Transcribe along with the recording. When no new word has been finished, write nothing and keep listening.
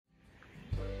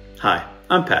Hi,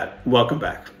 I'm Pat. Welcome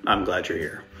back. I'm glad you're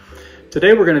here.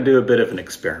 Today we're going to do a bit of an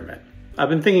experiment. I've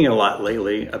been thinking a lot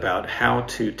lately about how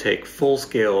to take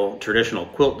full-scale traditional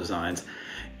quilt designs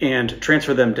and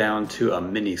transfer them down to a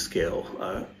mini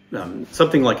scale,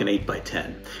 something like an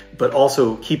 8x10, but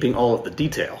also keeping all of the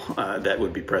detail that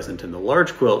would be present in the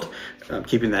large quilt,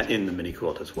 keeping that in the mini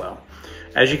quilt as well.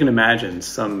 As you can imagine,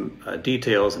 some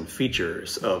details and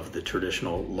features of the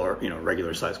traditional,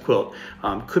 regular size quilt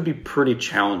could be pretty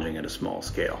challenging at a small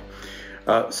scale.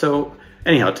 So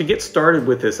anyhow, to get started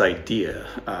with this idea,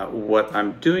 what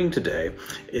I'm doing today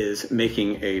is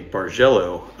making a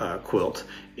Bargello quilt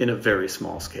in a very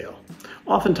small scale.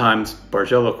 Oftentimes,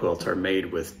 Bargello quilts are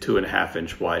made with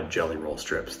 2.5-inch wide jelly roll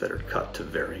strips that are cut to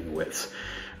varying widths.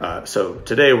 So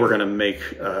today we're going to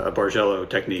make a Bargello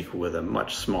technique with a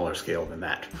much smaller scale than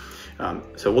that.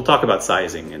 So we'll talk about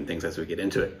sizing and things as we get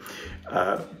into it.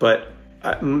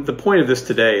 The point of this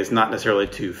today is not necessarily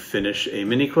to finish a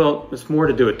mini quilt. It's more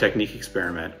to do a technique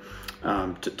experiment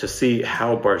to see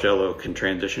how Bargello can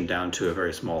transition down to a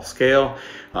very small scale.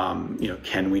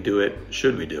 Can we do it?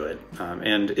 Should we do it?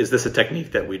 And is this a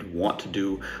technique that we'd want to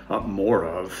do more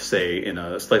of, say, in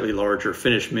a slightly larger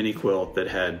finished mini quilt that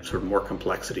had sort of more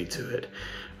complexity to it?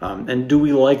 And do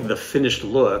we like the finished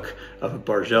look of a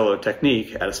Bargello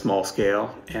technique at a small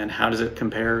scale? And how does it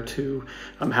compare to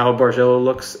how a Bargello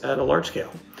looks at a large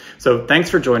scale? So thanks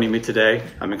for joining me today.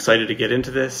 I'm excited to get into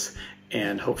this,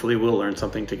 and hopefully we'll learn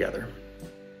something together.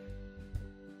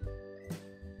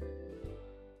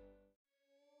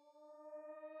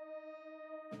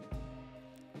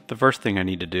 The first thing I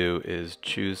need to do is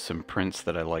choose some prints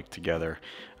that I like together.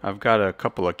 I've got a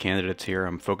couple of candidates here.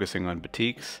 I'm focusing on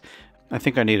batiks. I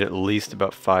think I need at least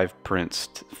about 5 prints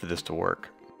for this to work.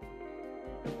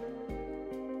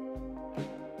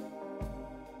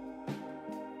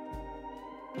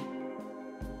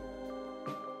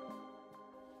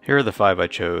 Here are the 5 I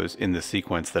chose in the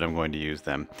sequence that I'm going to use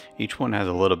them. Each one has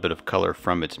a little bit of color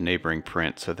from its neighboring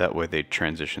print, so that way they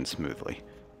transition smoothly.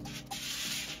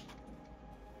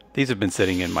 These have been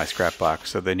sitting in my scrap box,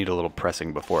 so they need a little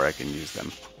pressing before I can use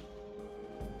them.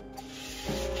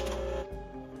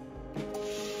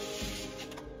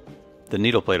 The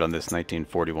needle plate on this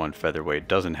 1941 Featherweight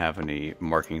doesn't have any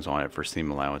markings on it for seam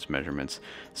allowance measurements,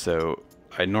 so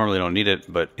I normally don't need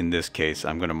it, but in this case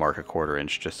I'm going to mark a 1/4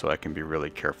 inch just so I can be really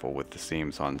careful with the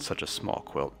seams on such a small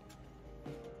quilt.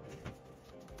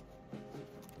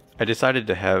 I decided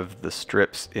to have the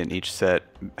strips in each set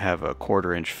have a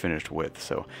 1/4 inch finished width,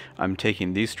 so I'm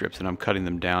taking these strips and I'm cutting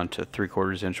them down to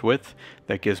 3/4 inch width.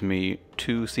 That gives me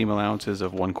 2 seam allowances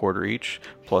of 1/4 each,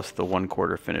 plus the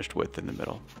 1/4 finished width in the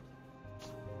middle.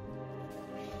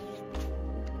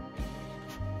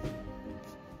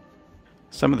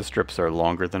 Some of the strips are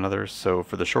longer than others, so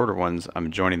for the shorter ones I'm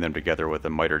joining them together with a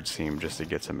mitered seam just to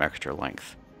get some extra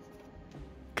length.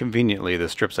 Conveniently, the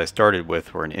strips I started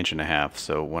with were 1.5 inches,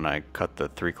 so when I cut the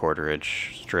 3/4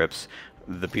 inch strips,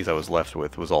 the piece I was left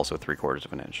with was also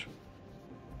 3/4 inch.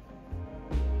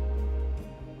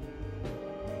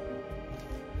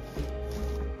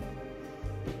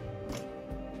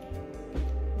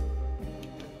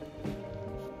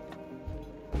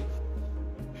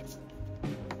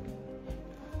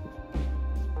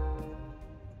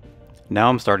 Now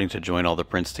I'm starting to join all the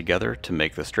prints together to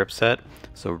make the strip set,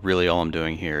 so really all I'm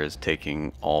doing here is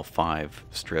taking all 5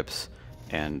 strips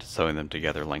and sewing them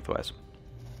together lengthwise.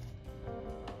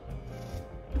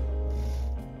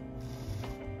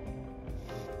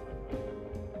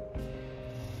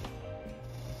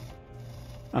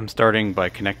 I'm starting by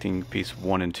connecting piece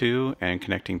 1 and 2 and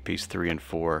connecting piece 3 and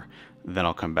 4, then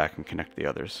I'll come back and connect the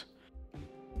others.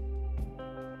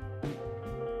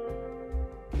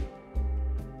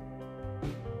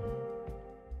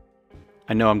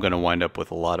 I know I'm going to wind up with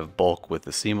a lot of bulk with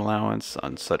the seam allowance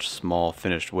on such small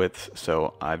finished widths,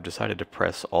 so I've decided to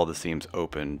press all the seams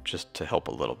open just to help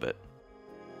a little bit.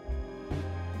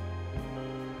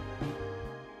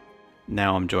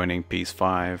 Now I'm joining piece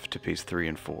 5 to piece 3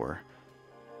 and 4.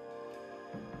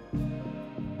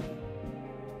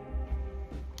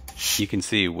 You can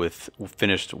see with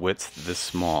finished widths this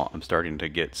small, I'm starting to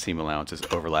get seam allowances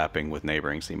overlapping with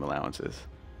neighboring seam allowances.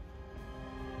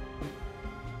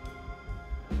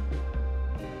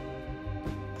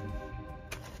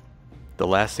 The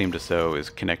last seam to sew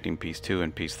is connecting piece 2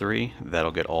 and piece 3.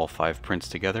 That'll get all 5 prints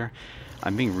together.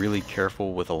 I'm being really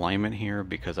careful with alignment here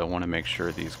because I want to make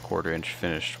sure these 1/4 inch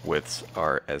finished widths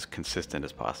are as consistent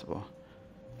as possible.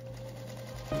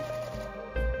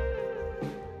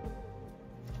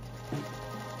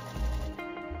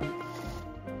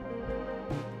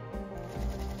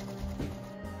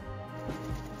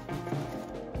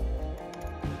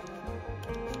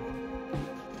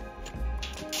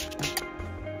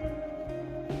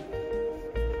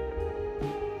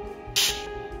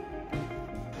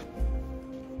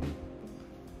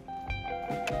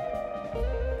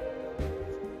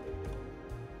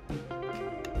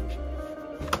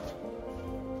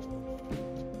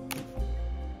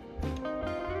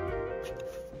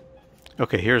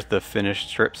 Okay, here's the finished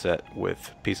strip set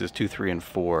with pieces 2, 3, and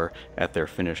 4 at their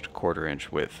finished 1/4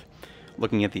 inch width.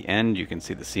 Looking at the end, you can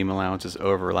see the seam allowances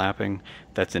overlapping.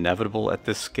 That's inevitable at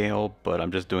this scale, but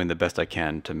I'm just doing the best I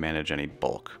can to manage any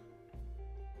bulk.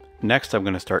 Next, I'm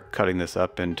going to start cutting this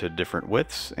up into different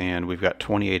widths, and we've got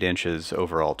 28 inches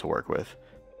overall to work with.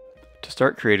 To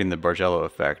start creating the Bargello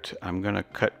effect, I'm going to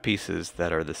cut pieces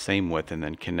that are the same width and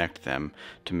then connect them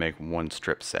to make one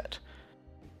strip set.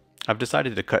 I've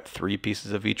decided to cut 3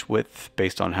 pieces of each width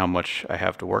based on how much I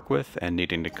have to work with and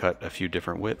needing to cut a few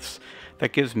different widths.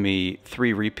 That gives me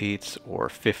 3 repeats or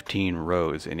 15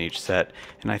 rows in each set,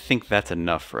 and I think that's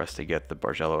enough for us to get the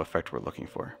Bargello effect we're looking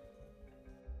for.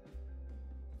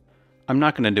 I'm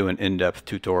not going to do an in-depth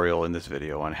tutorial in this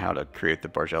video on how to create the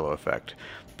Bargello effect,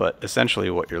 but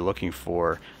essentially what you're looking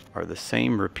for are the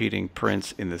same repeating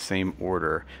prints in the same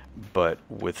order, but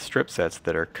with strip sets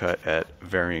that are cut at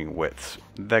varying widths.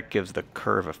 That gives the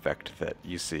curve effect that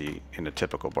you see in a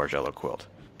typical Bargello quilt.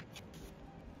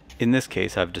 In this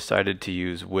case, I've decided to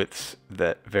use widths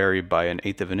that vary by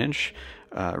 1/8 of an inch,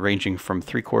 ranging from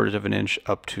 3/4 of an inch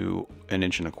up to 1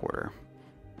 1/4 inches.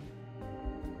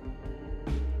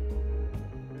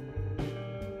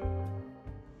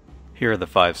 Here are the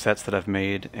 5 sets that I've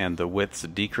made, and the widths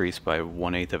decrease by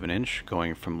 1/8 of an inch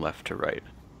going from left to right.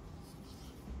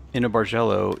 In a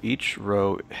Bargello, each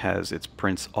row has its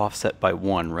prints offset by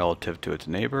 1 relative to its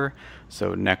neighbor,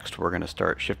 so next we're going to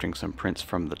start shifting some prints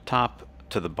from the top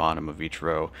to the bottom of each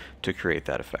row to create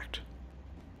that effect.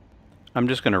 I'm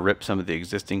just going to rip some of the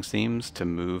existing seams to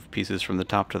move pieces from the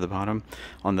top to the bottom.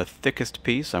 On the thickest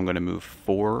piece, I'm going to move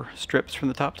 4 strips from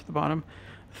the top to the bottom.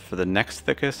 For the next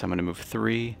thickest, I'm going to move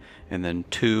 3, and then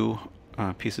 2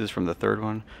 pieces from the third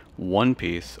one, 1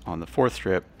 piece on the 4th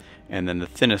strip, and then the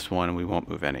thinnest one we won't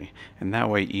move any. And that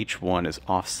way each one is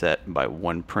offset by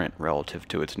 1 print relative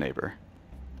to its neighbor.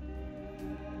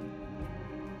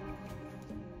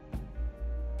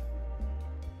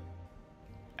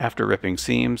 After ripping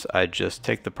seams, I just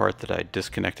take the part that I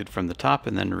disconnected from the top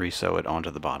and then resew it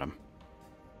onto the bottom.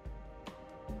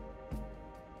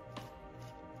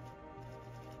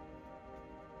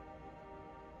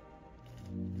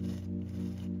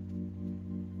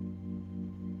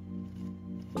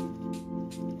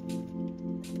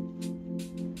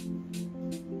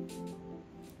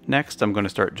 Next, I'm going to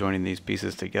start joining these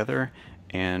pieces together,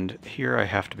 and here I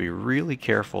have to be really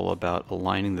careful about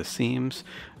aligning the seams,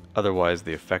 otherwise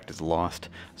the effect is lost.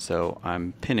 So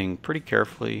I'm pinning pretty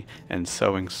carefully and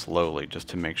sewing slowly just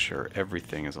to make sure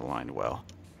everything is aligned well.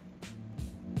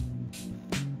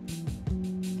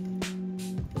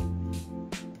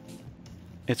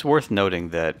 It's worth noting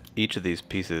that each of these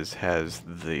pieces has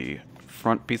the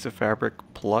front piece of fabric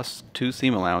plus 2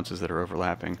 seam allowances that are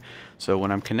overlapping. So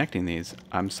when I'm connecting these,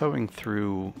 I'm sewing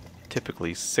through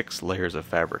typically 6 layers of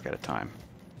fabric at a time.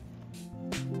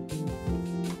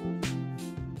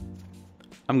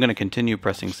 I'm going to continue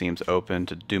pressing seams open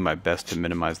to do my best to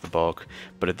minimize the bulk,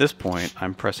 but at this point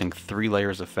I'm pressing 3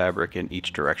 layers of fabric in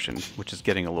each direction, which is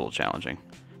getting a little challenging.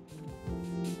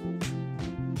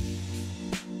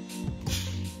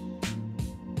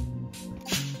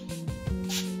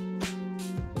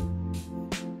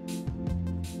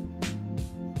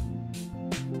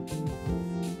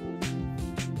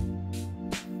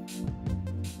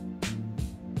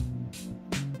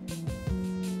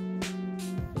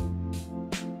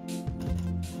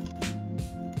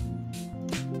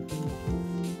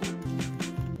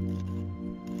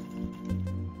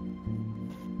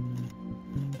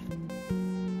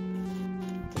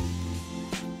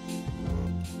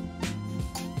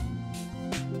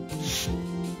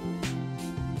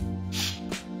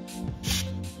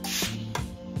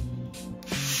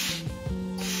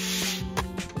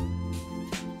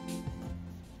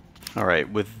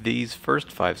 Alright, with these first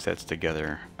 5 sets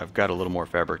together, I've got a little more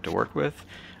fabric to work with.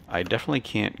 I definitely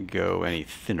can't go any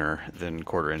thinner than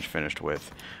 1/4 inch finished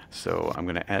width, so I'm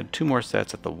going to add 2 more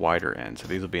sets at the wider end. So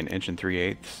these will be 1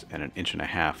 3/8 and 1.5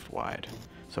 inches wide.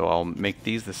 So I'll make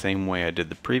these the same way I did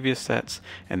the previous sets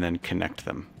and then connect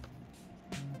them.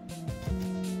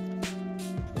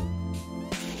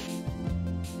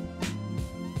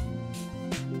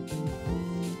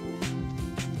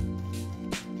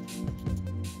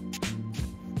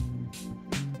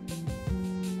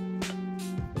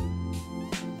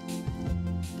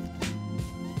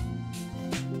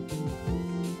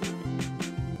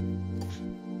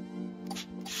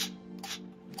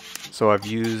 So I've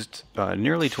used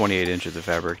nearly 28 inches of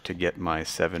fabric to get my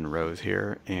 7 rows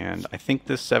here, and I think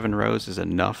this 7 rows is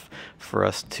enough for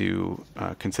us to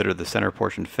consider the center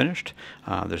portion finished.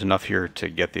 There's enough here to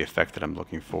get the effect that I'm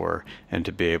looking for and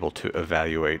to be able to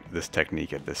evaluate this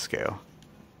technique at this scale.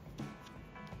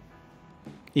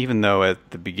 Even though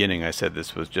at the beginning I said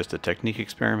this was just a technique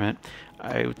experiment,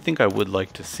 I think I would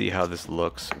like to see how this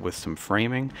looks with some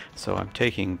framing, so I'm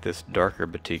taking this darker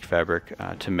batik fabric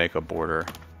to make a border.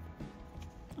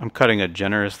 I'm cutting a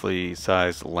generously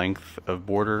sized length of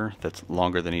border that's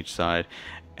longer than each side,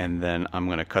 and then I'm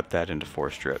going to cut that into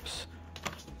 4 strips.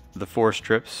 The 4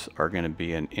 strips are going to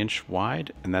be an inch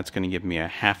wide, and that's going to give me a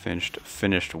 1/2 inch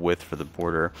finished width for the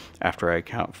border after I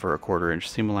account for a 1/4 inch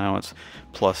seam allowance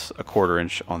plus a 1/4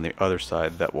 inch on the other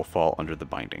side that will fall under the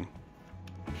binding.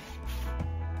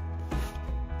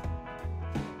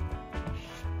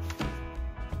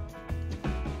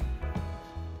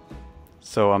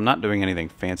 So I'm not doing anything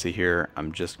fancy here,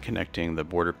 I'm just connecting the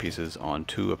border pieces on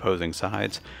 2 opposing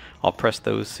sides. I'll press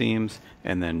those seams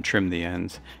and then trim the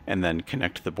ends and then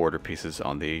connect the border pieces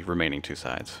on the remaining 2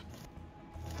 sides.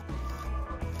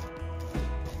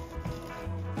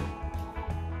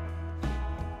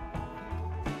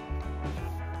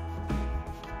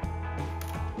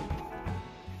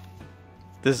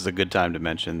 This is a good time to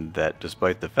mention that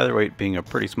despite the Featherweight being a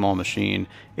pretty small machine,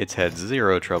 it's had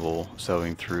 0 trouble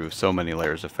sewing through so many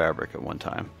layers of fabric at one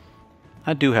time.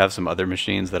 I do have some other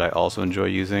machines that I also enjoy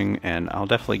using, and I'll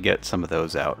definitely get some of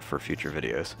those out for future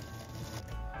videos.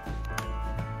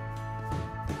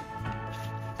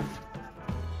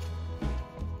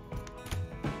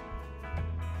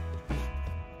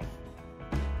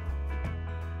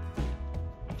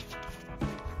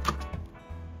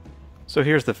 So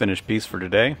here's the finished piece for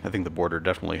today. I think the border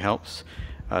definitely helps.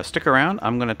 Stick around,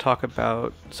 I'm going to talk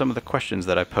about some of the questions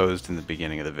that I posed in the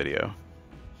beginning of the video.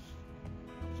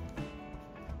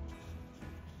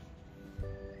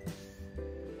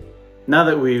 Now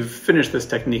that we've finished this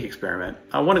technique experiment,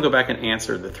 I want to go back and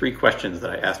answer the 3 questions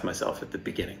that I asked myself at the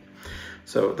beginning.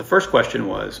 So the first question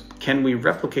was, can we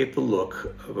replicate the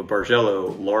look of a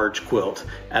Bargello large quilt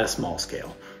at a small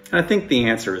scale? And I think the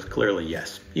answer is clearly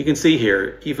yes. You can see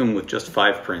here, even with just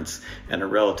 5 prints and a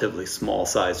relatively small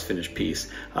size finished piece,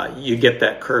 you get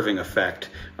that curving effect,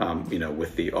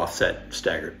 with the offset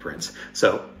staggered prints.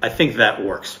 So I think that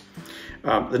works.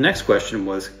 The next question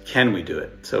was, can we do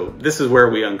it? So this is where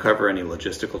we uncover any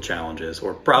logistical challenges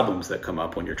or problems that come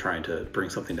up when you're trying to bring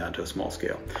something down to a small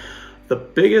scale. The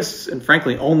biggest and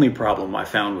frankly only problem I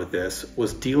found with this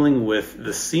was dealing with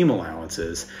the seam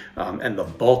allowances and the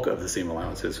bulk of the seam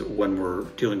allowances when we're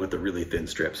dealing with the really thin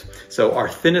strips. So our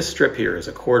thinnest strip here is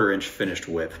a 1/4 inch finished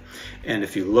width. And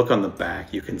if you look on the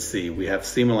back, you can see we have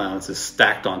seam allowances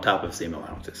stacked on top of seam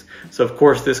allowances. So of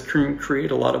course this can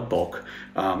create a lot of bulk.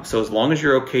 So as long as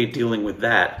you're okay dealing with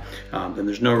that, then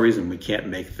there's no reason we can't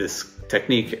make this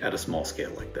technique at a small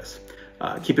scale like this.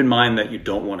 Keep in mind that you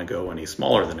don't want to go any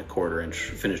smaller than a 1/4 inch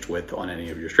finished width on any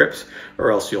of your strips,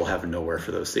 or else you'll have nowhere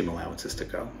for those seam allowances to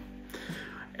go.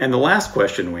 And the last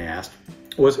question we asked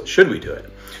was, should we do it?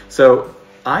 So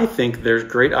I think there's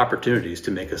great opportunities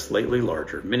to make a slightly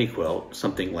larger mini quilt,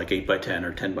 something like 8 by 10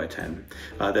 or 10 by 10,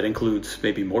 that includes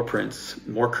maybe more prints,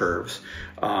 more curves,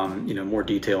 more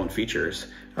detail and features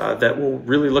that will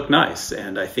really look nice.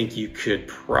 And I think you could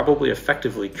probably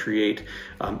effectively create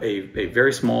a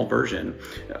very small version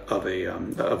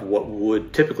of what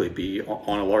would typically be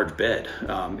on a large bed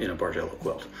in a Bargello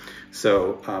quilt.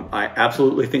 So I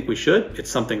absolutely think we should.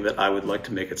 It's something that I would like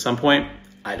to make at some point.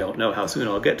 I don't know how soon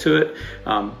I'll get to it,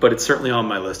 but it's certainly on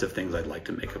my list of things I'd like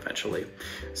to make eventually.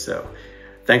 So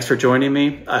thanks for joining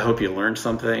me. I hope you learned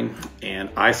something, and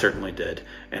I certainly did.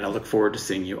 And I look forward to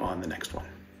seeing you on the next one.